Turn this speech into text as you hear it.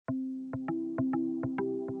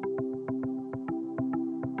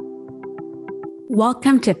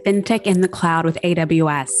Welcome to FinTech in the Cloud with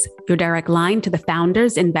AWS, your direct line to the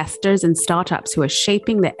founders, investors, and startups who are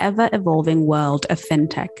shaping the ever-evolving world of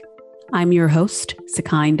FinTech. I'm your host,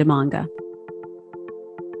 Sakai Ndamanga.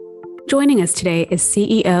 Joining us today is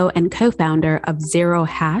CEO and co-founder of Zero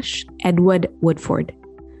Hash, Edward Woodford.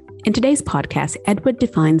 In today's podcast, Edward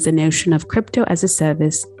defines the notion of crypto as a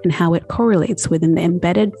service and how it correlates within the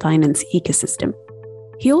embedded finance ecosystem.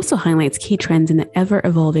 He also highlights key trends in the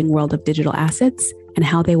ever-evolving world of digital assets and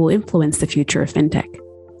how they will influence the future of fintech.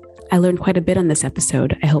 I learned quite a bit on this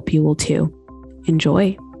episode. I hope you will too.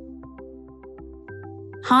 Enjoy.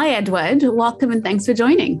 Hi, Edward. Welcome and thanks for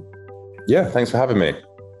joining. Yeah, thanks for having me.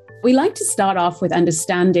 We like to start off with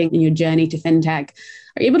understanding your journey to fintech.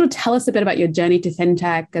 Are you able to tell us a bit about your journey to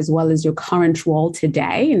fintech as well as your current role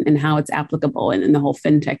today and how it's applicable in the whole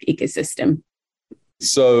fintech ecosystem?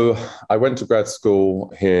 So I went to grad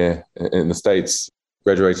school here in the States,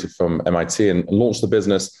 graduated from MIT and launched the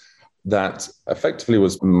business that effectively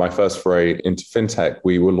was my first foray into fintech.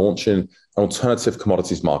 We were launching an alternative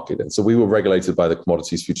commodities market. And so we were regulated by the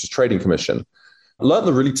Commodities Futures Trading Commission. I learned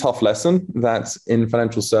the really tough lesson that in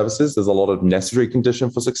financial services, there's a lot of necessary condition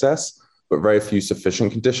for success, but very few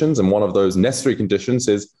sufficient conditions. And one of those necessary conditions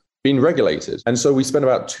is being regulated. And so we spent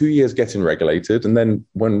about 2 years getting regulated. And then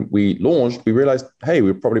when we launched, we realized, hey,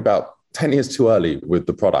 we were probably about 10 years too early with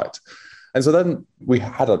the product. And so then we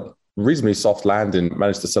had a reasonably soft landing,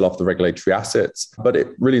 managed to sell off the regulatory assets. But it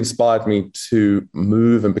really inspired me to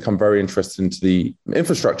move and become very interested into the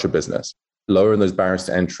infrastructure business, lowering those barriers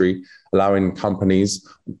to entry, allowing companies,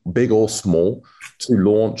 big or small, to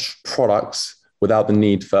launch products without the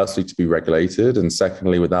need, firstly, to be regulated, and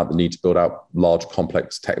secondly, without the need to build out large,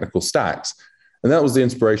 complex technical stacks. And that was the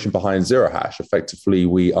inspiration behind Zero Hash. Effectively,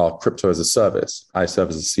 we are crypto as a service. I serve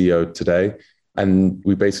as a CEO today, and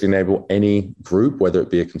we basically enable any group, whether it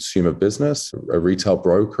be a consumer business, a retail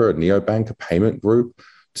broker, a neobank, a payment group,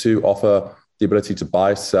 to offer the ability to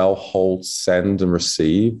buy, sell, hold, send, and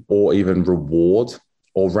receive, or even reward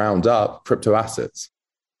or round up crypto assets.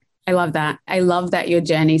 I love that. I love that your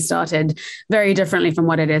journey started very differently from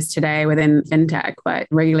what it is today within fintech, but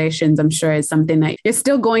regulations, I'm sure, is something that you're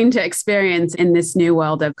still going to experience in this new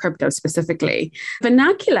world of crypto specifically.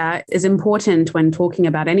 Vernacular is important when talking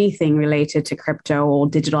about anything related to crypto or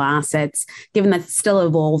digital assets, given that it's still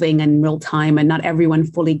evolving in real time and not everyone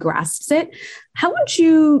fully grasps it. How would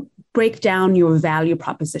you break down your value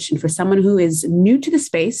proposition for someone who is new to the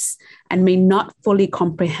space and may not fully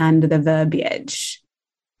comprehend the verbiage?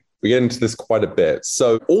 We get into this quite a bit.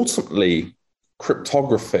 So ultimately,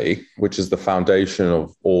 cryptography, which is the foundation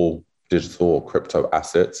of all digital or crypto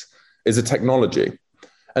assets, is a technology.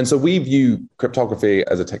 And so we view cryptography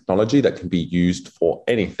as a technology that can be used for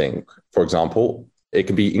anything. For example, it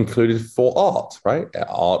can be included for art, right?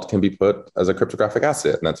 Art can be put as a cryptographic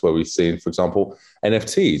asset. And that's where we've seen, for example,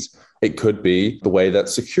 NFTs. It could be the way that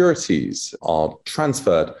securities are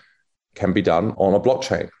transferred can be done on a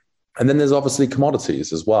blockchain. And then there's obviously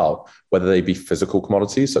commodities as well, whether they be physical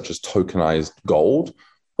commodities such as tokenized gold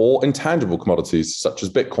or intangible commodities such as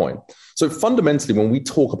Bitcoin. So fundamentally, when we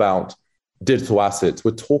talk about digital assets,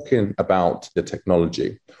 we're talking about the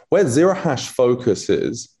technology. Where Zero Hash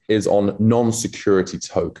focuses is on non-security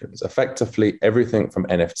tokens, effectively everything from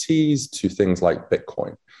NFTs to things like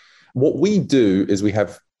Bitcoin. What we do is we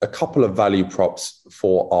have a couple of value props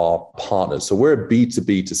for our partners. So we're a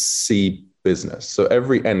B2B to C business. So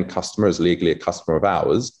every end customer is legally a customer of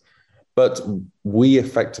ours, but we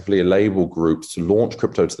effectively enable groups to launch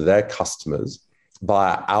crypto to their customers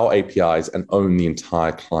via our APIs and own the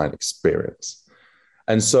entire client experience.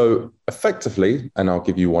 And so effectively, and I'll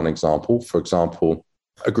give you one example, for example,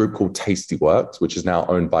 a group called Tastyworks, which is now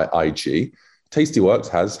owned by IG. Tastyworks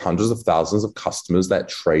has hundreds of thousands of customers that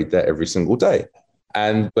trade there every single day.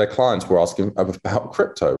 And their clients were asking about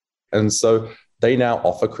crypto. And so they now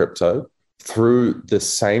offer crypto through the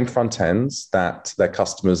same front ends that their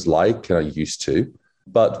customers like and are used to,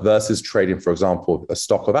 but versus trading, for example, a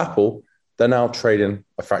stock of Apple, they're now trading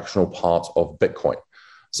a fractional part of Bitcoin.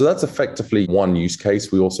 So that's effectively one use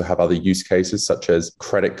case. We also have other use cases such as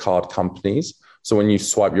credit card companies. So when you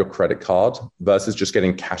swipe your credit card versus just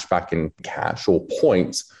getting cash back in cash or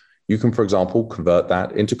points, you can, for example, convert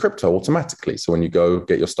that into crypto automatically. So when you go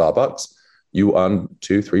get your Starbucks, you earn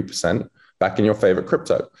 2-3% back in your favorite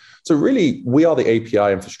crypto. So really, we are the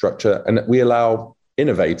API infrastructure, and we allow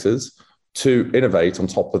innovators to innovate on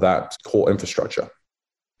top of that core infrastructure.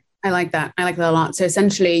 I like that. I like that a lot. So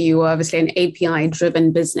essentially, you are obviously an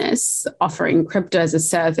API-driven business offering crypto as a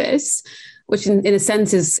service, which in a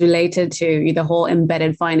sense is related to the whole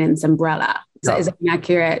embedded finance umbrella. So is it an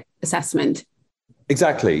accurate assessment?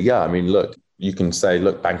 Exactly. Yeah. I mean, look, You can say,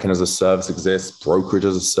 look, banking as a service exists, brokerage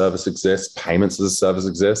as a service exists, payments as a service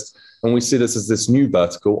exists. And we see this as this new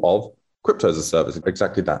vertical of crypto as a service,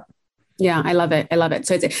 exactly that. Yeah, I love it. I love it.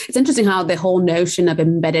 So it's interesting how the whole notion of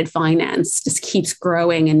embedded finance just keeps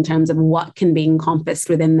growing in terms of what can be encompassed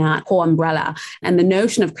within that whole umbrella. And the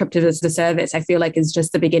notion of crypto as a service, I feel like is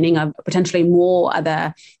just the beginning of potentially more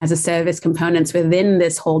other as a service components within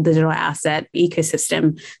this whole digital asset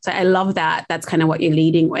ecosystem. So I love that. That's kind of what you're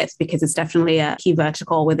leading with, because it's definitely a key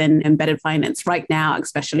vertical within embedded finance right now,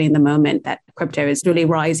 especially in the moment that crypto is really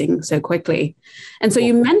rising so quickly. And so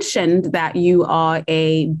you mentioned that you are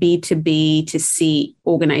a B2B to C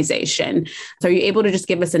organization. So are you able to just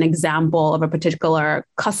give us an example of a particular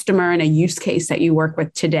customer and a use case that you work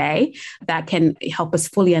with today that can help us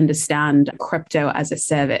fully understand crypto as a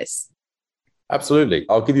service? Absolutely.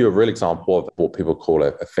 I'll give you a real example of what people call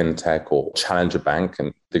a fintech or challenger bank.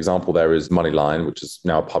 And the example there is Moneyline, which is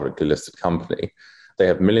now a publicly listed company. They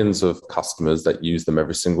have millions of customers that use them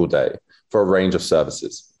every single day for a range of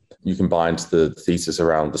services. You can buy into the thesis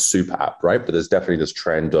around the super app, right? But there's definitely this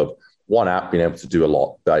trend of one app being able to do a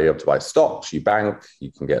lot. Being able to buy stocks, you bank,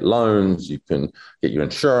 you can get loans, you can get your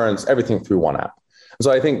insurance, everything through one app. And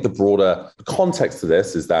so I think the broader context to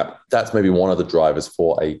this is that that's maybe one of the drivers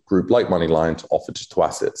for a group like Moneyline to offer digital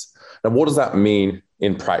assets. Now, what does that mean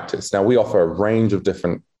in practice? Now, we offer a range of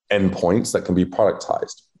different endpoints that can be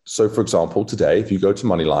productized. So, for example, today, if you go to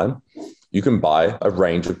Moneyline, you can buy a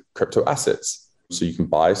range of crypto assets. So you can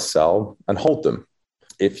buy, sell, and hold them.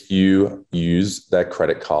 If you use their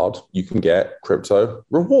credit card, you can get crypto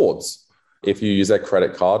rewards. If you use their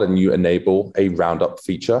credit card and you enable a roundup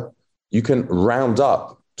feature, you can round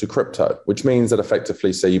up to crypto, which means that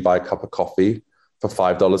effectively, say you buy a cup of coffee for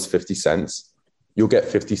 $5.50, you'll get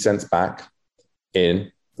 50 cents back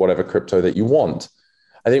in whatever crypto that you want.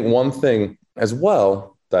 I think one thing as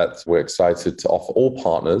well that we're excited to offer all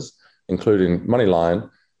partners, including Moneyline,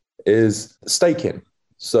 is staking.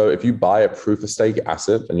 So if you buy a proof of stake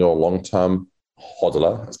asset and you're a long-term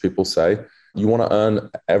hodler, as people say, you want to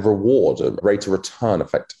earn a reward, a rate of return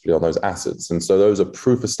effectively on those assets. And so those are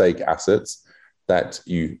proof of stake assets that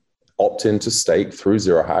you opt in to stake through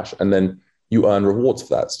Zero Hash, and then you earn rewards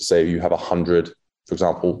for that. So say you have 100, for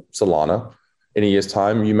example, Solana. In a year's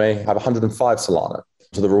time, you may have 105 Solana.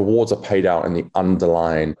 So the rewards are paid out in the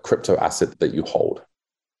underlying crypto asset that you hold.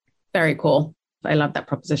 Very cool. I love that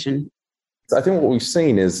proposition. So I think what we've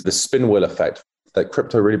seen is the spin wheel effect, that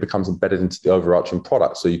crypto really becomes embedded into the overarching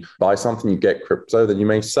product. So you buy something, you get crypto, then you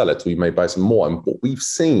may sell it, or you may buy some more. And what we've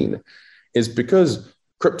seen is because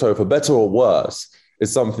crypto, for better or worse,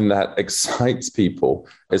 is something that excites people,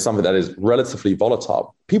 is something that is relatively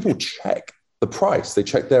volatile. People check the price, they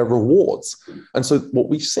check their rewards. And so what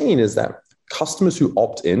we've seen is that customers who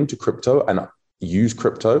opt into crypto and use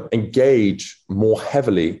crypto engage more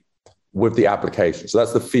heavily with the application. So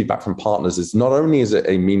that's the feedback from partners, is not only is it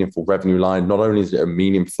a meaningful revenue line, not only is it a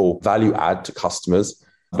meaningful value add to customers,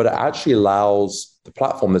 but it actually allows the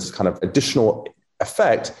platform this kind of additional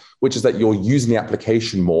effect, which is that you're using the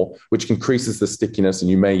application more, which increases the stickiness,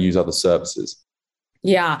 and you may use other services.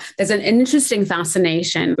 Yeah, there's an interesting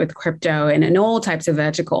fascination with crypto and in all types of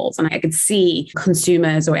verticals. And I could see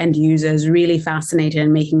consumers or end users really fascinated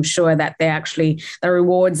in making sure that the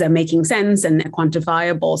rewards are making sense and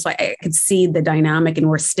quantifiable. So I could see the dynamic and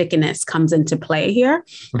where stickiness comes into play here.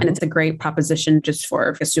 Mm-hmm. And it's a great proposition just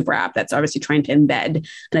for a super app that's obviously trying to embed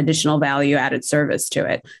an additional value added service to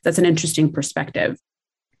it. That's an interesting perspective.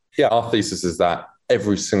 Yeah, our thesis is that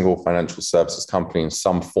every single financial services company in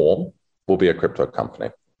some form will be a crypto company.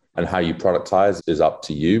 And how you productize is up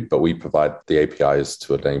to you, but we provide the APIs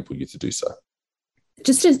to enable you to do so.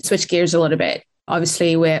 Just to switch gears a little bit,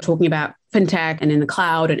 obviously we're talking about fintech and in the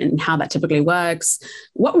cloud and how that typically works.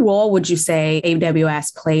 What role would you say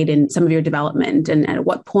AWS played in some of your development? And at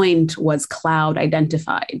what point was cloud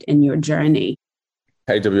identified in your journey?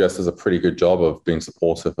 AWS does a pretty good job of being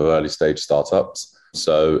supportive of early stage startups.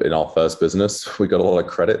 So in our first business, we got a lot of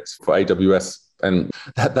credit for AWS. And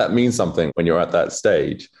that means something when you're at that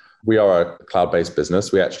stage. We are a cloud-based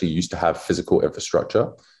business. We actually used to have physical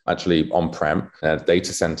infrastructure, actually on-prem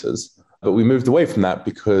data centers. But we moved away from that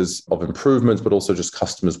because of improvements, but also just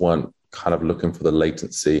customers weren't kind of looking for the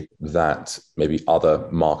latency that maybe other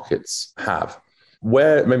markets have.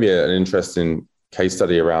 Where maybe an interesting case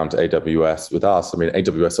study around AWS with us, I mean,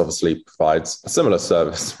 AWS obviously provides a similar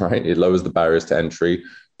service, right? It lowers the barriers to entry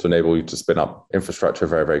to enable you to spin up infrastructure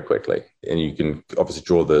very, very quickly. And you can obviously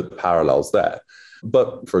draw the parallels there.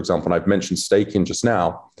 But for example, and I've mentioned staking just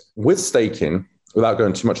now, with staking, without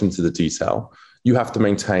going too much into the detail, you have to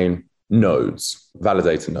maintain nodes,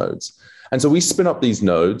 validator nodes. And so we spin up these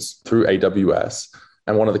nodes through AWS.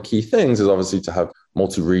 And one of the key things is obviously to have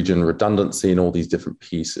multi-region redundancy in all these different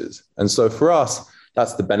pieces. And so for us,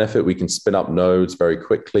 that's the benefit. We can spin up nodes very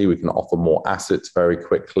quickly. We can offer more assets very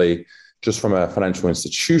quickly. Just from a financial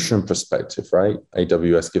institution perspective, right?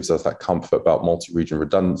 AWS gives us that comfort about multi-region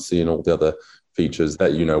redundancy and all the other features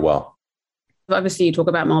that you know well. Obviously, you talk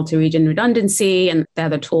about multi-region redundancy and the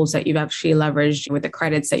other tools that you've actually leveraged with the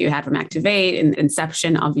credits that you had from Activate and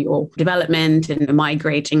inception of your development and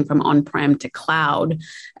migrating from on-prem to cloud.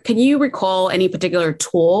 Can you recall any particular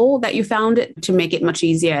tool that you found to make it much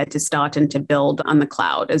easier to start and to build on the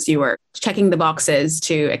cloud as you were checking the boxes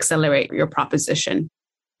to accelerate your proposition?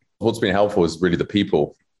 What's been helpful is really the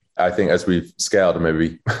people. I think as we've scaled and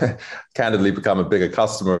maybe candidly become a bigger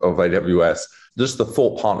customer of AWS, just the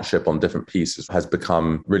thought partnership on different pieces has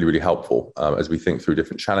become really, really helpful as we think through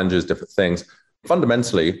different challenges, different things.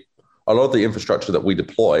 Fundamentally, a lot of the infrastructure that we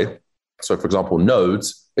deploy, so for example,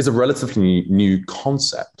 nodes, is a relatively new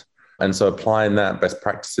concept. And so applying that, best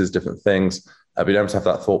practices, different things, being able to have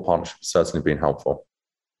that thought partnership has certainly been helpful.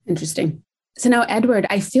 Interesting. So now, Edward,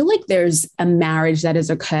 I feel like there's a marriage that is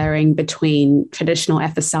occurring between traditional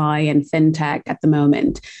FSI and fintech at the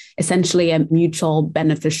moment, essentially a mutual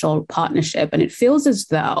beneficial partnership. And it feels as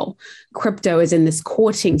though crypto is in this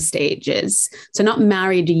courting stages. So not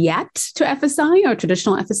married yet to FSI or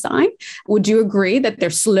traditional FSI. Would you agree that they're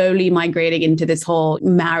slowly migrating into this whole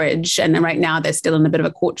marriage? And right now they're still in a bit of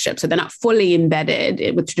a courtship. So they're not fully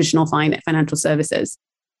embedded with traditional financial services.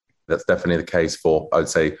 That's definitely the case for, I would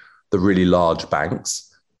say, the really large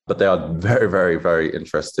banks, but they are very, very, very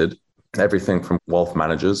interested. Everything from wealth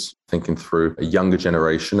managers, thinking through a younger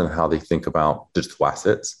generation and how they think about digital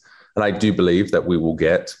assets. And I do believe that we will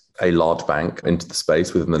get a large bank into the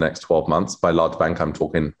space within the next 12 months. By large bank, I'm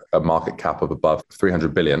talking a market cap of above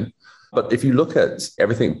 300 billion. But if you look at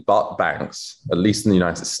everything but banks, at least in the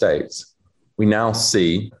United States, we now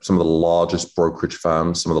see some of the largest brokerage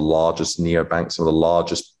firms, some of the largest neobanks, some of the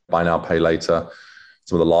largest buy now, pay later,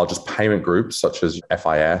 some of the largest payment groups such as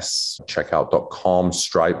FIS, Checkout.com,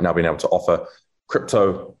 Stripe, now being able to offer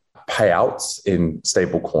crypto payouts in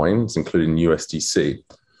stable coins, including USDC.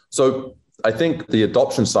 So I think the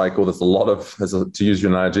adoption cycle, there's a lot of, to use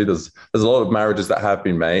your analogy, there's a lot of marriages that have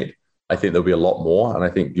been made. I think there'll be a lot more. And I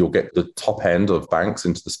think you'll get the top end of banks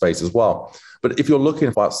into the space as well. But if you're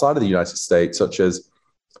looking outside of the United States, such as,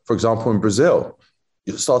 for example, in Brazil,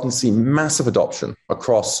 you're starting to see massive adoption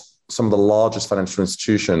across some of the largest financial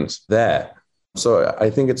institutions there. So I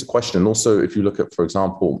think it's a question. Also, if you look at, for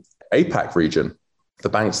example, APAC region, the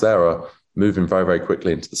banks there are moving very, very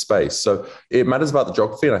quickly into the space. So it matters about the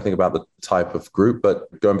geography and I think about the type of group.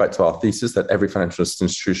 But going back to our thesis that every financial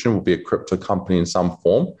institution will be a crypto company in some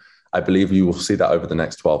form, I believe you will see that over the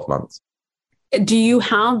next 12 months. Do you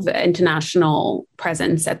have international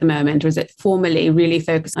presence at the moment, or is it formally really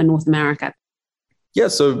focused on North America? Yeah,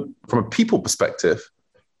 so from a people perspective,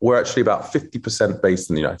 we're actually about 50% based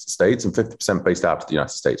in the United States and 50% based out of the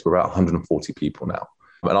United States. We're about 140 people now.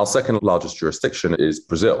 And our second largest jurisdiction is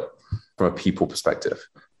Brazil from a people perspective.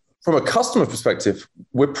 From a customer perspective,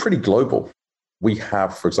 we're pretty global. We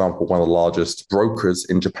have, for example, one of the largest brokers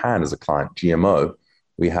in Japan as a client, GMO.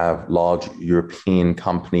 We have large European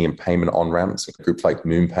company and payment on-ramps, groups like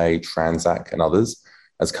MoonPay, Transact, and others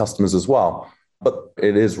as customers as well. But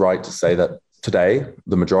it is right to say that today,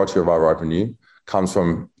 the majority of our revenue comes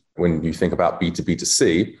from, when you think about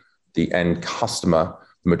B2B2C, the end customer,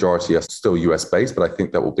 the majority are still US-based, but I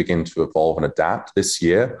think that will begin to evolve and adapt. This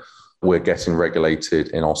year, we're getting regulated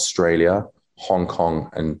in Australia, Hong Kong,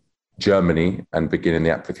 and Germany, and beginning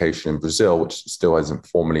the application in Brazil, which still isn't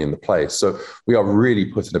formally in the place. So we are really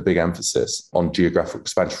putting a big emphasis on geographic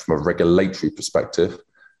expansion from a regulatory perspective.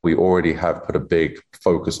 We already have put a big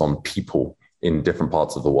focus on people in different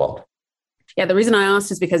parts of the world. Yeah, the reason I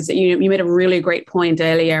asked is because you made a really great point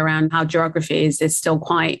earlier around how geography is still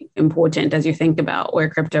quite important as you think about where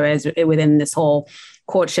crypto is within this whole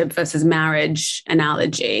courtship versus marriage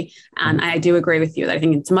analogy. And I do agree with you that I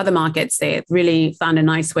think in some other markets, they really found a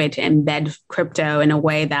nice way to embed crypto in a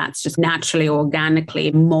way that's just naturally,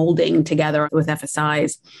 organically molding together with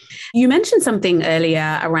FSIs. You mentioned something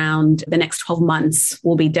earlier around the next 12 months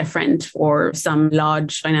will be different for some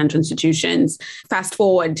large financial institutions. Fast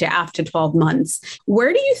forward to after 12 months,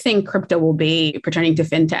 where do you think crypto will be pertaining to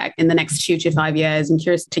fintech in the next 2 to 5 years? I'm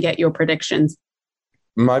curious to get your predictions.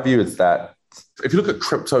 My view is that if you look at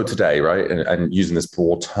crypto today, right, and using this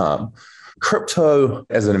broad term, crypto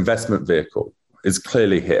as an investment vehicle is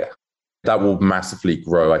clearly here. That will massively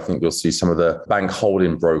grow. I think you'll see some of the bank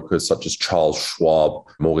holding brokers such as Charles Schwab,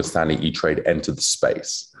 Morgan Stanley, E-Trade enter the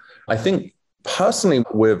space. I think personally,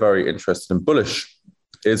 we're very interested and bullish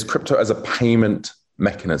is crypto as a payment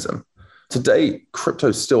mechanism. Today,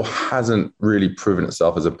 crypto still hasn't really proven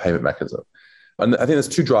itself as a payment mechanism. And I think there's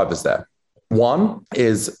two drivers there. One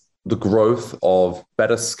is the growth of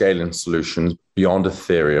better scaling solutions beyond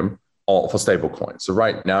Ethereum for stablecoins. So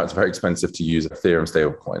right now, it's very expensive to use Ethereum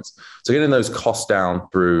stablecoins. So getting those costs down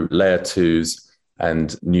through layer twos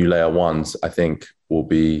and new layer ones, I think will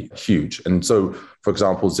be huge. And so, for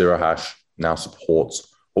example, Zero Hash now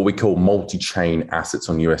supports what we call multi-chain assets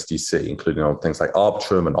on USDC, including on things like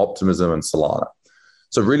Arbitrum and Optimism and Solana.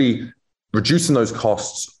 So really reducing those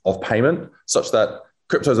costs of payment such that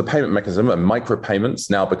crypto as a payment mechanism and micropayments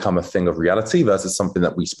now become a thing of reality versus something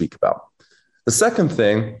that we speak about. The second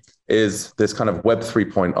thing is this kind of Web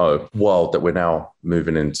 3.0 world that we're now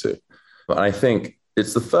moving into. And I think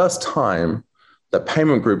it's the first time that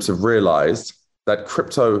payment groups have realized that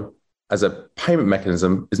crypto as a payment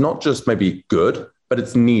mechanism is not just maybe good, but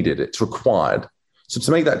it's needed, it's required. So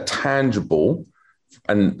to make that tangible,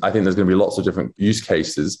 and I think there's going to be lots of different use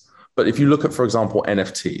cases, but if you look at, for example,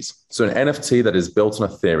 NFTs, so an NFT that is built on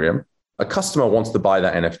Ethereum, a customer wants to buy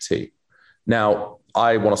that NFT. Now,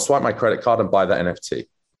 I want to swipe my credit card and buy that NFT.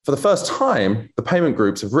 For the first time, the payment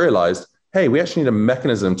groups have realized, hey, we actually need a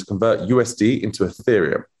mechanism to convert USD into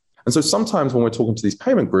Ethereum. And so sometimes when we're talking to these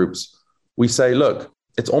payment groups, we say, look,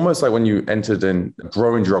 it's almost like when you entered in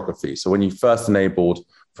growing geography. So when you first enabled,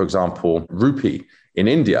 for example, rupee in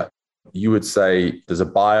India, you would say there's a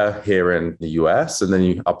buyer here in the US, and then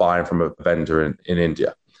you are buying from a vendor in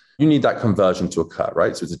India. You need that conversion to occur,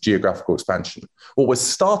 right? So it's a geographical expansion. What we're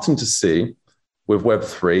starting to see with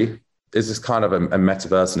Web3 is this kind of a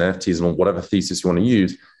metaverse and NFTs and whatever thesis you want to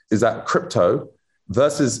use, is that crypto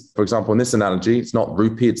versus, for example, in this analogy, it's not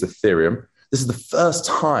rupee, it's Ethereum. This is the first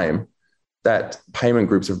time that payment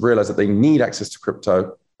groups have realized that they need access to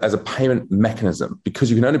crypto as a payment mechanism, because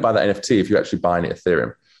you can only buy that NFT if you actually buy an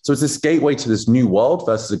Ethereum. So it's this gateway to this new world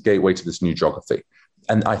versus a gateway to this new geography.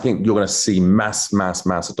 And I think you're going to see mass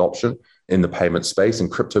adoption in the payment space and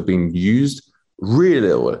crypto being used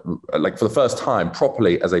really, like for the first time,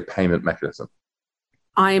 properly as a payment mechanism.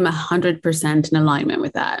 I am 100% in alignment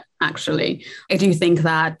with that, actually. I do think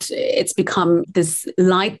that it's become this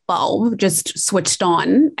light bulb just switched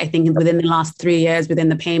on, I think, within the last 3 years within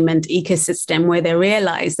the payment ecosystem, where they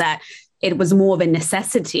realized that it was more of a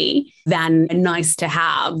necessity than a nice to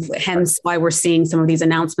have. Hence why we're seeing some of these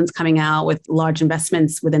announcements coming out with large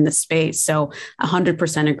investments within the space. So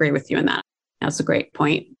 100% agree with you on that. That's a great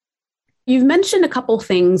point. You've mentioned a couple of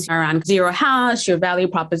things around Zero Hash, your value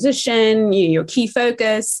proposition, your key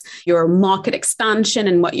focus, your market expansion,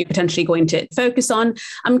 and what you're potentially going to focus on.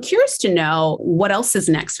 I'm curious to know what else is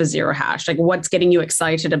next for Zero Hash. Like, what's getting you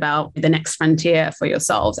excited about the next frontier for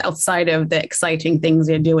yourselves outside of the exciting things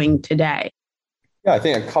you're doing today? Yeah, I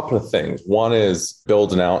think a couple of things. One is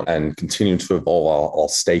building out and continuing to evolve our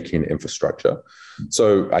staking infrastructure.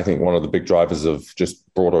 So I think one of the big drivers of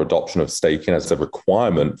just broader adoption of staking as a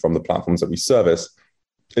requirement from the platforms that we service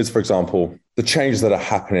is, for example, the changes that are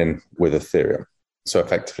happening with Ethereum. So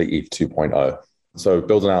effectively ETH 2.0. So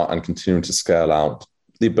building out and continuing to scale out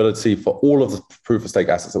the ability for all of the proof of stake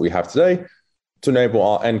assets that we have today to enable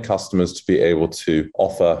our end customers to be able to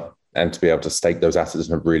offer and to be able to stake those assets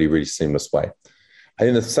in a really, really seamless way. I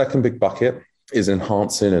think the second big bucket is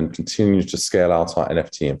enhancing and continuing to scale out our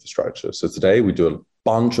NFT infrastructure. So today we do a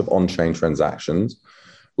bunch of on-chain transactions.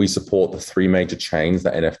 We support the three major chains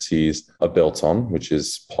that NFTs are built on, which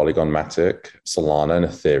is Polygon, Matic, Solana, and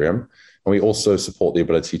Ethereum. And we also support the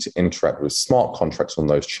ability to interact with smart contracts on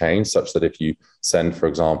those chains, such that if you send, for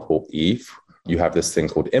example, ETH, you have this thing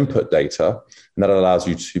called input data, and that allows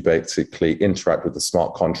you to basically interact with the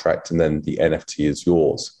smart contract, and then the NFT is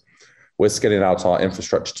yours. We're scaling out our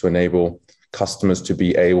infrastructure to enable customers to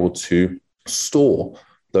be able to store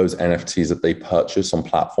those NFTs that they purchase on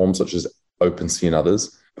platforms such as OpenSea and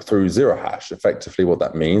others through Zero Hash. Effectively, what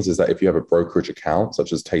that means is that if you have a brokerage account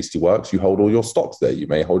such as Tastyworks, you hold all your stocks there. You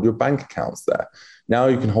may hold your bank accounts there. Now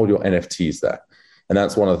you can hold your NFTs there. And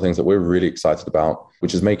that's one of the things that we're really excited about,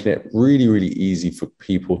 which is making it really, really easy for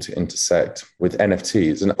people to intersect with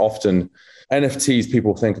NFTs. And often NFTs,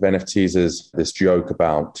 people think of NFTs as this joke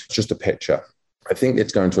about just a picture. I think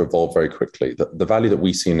it's going to evolve very quickly. The value that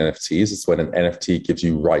we see in NFTs is when an NFT gives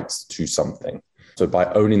you rights to something. So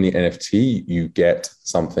by owning the NFT, you get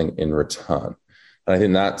something in return. And I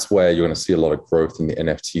think that's where you're going to see a lot of growth in the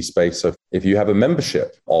NFT space. So if you have a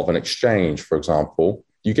membership of an exchange, for example,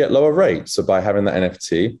 you get lower rates. So by having the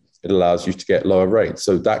NFT, it allows you to get lower rates.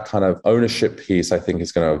 So that kind of ownership piece, I think,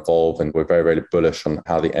 is going to evolve. And we're very, very bullish on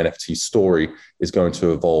how the NFT story is going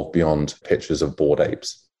to evolve beyond pictures of Bored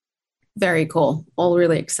Apes. Very cool. All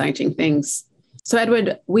really exciting things. So,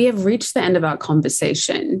 Edward, we have reached the end of our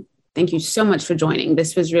conversation. Thank you so much for joining.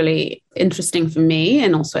 This was really interesting for me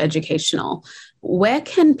and also educational. Where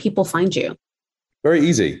can people find you? Very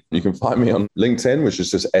easy. You can find me on LinkedIn, which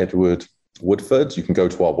is just Edward Woodford. You can go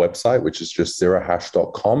to our website, which is just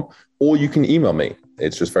zerohash.com, or you can email me.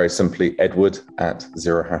 It's just very simply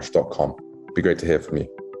edward@zerohash.com. Be great to hear from you.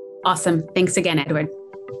 Awesome. Thanks again, Edward.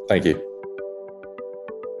 Thank you.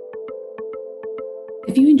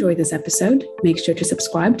 If you enjoyed this episode, make sure to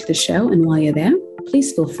subscribe to the show. And while you're there,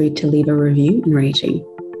 please feel free to leave a review and rating.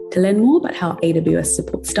 To learn more about how AWS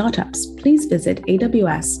supports startups, please visit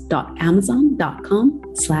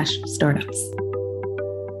aws.amazon.com/startups.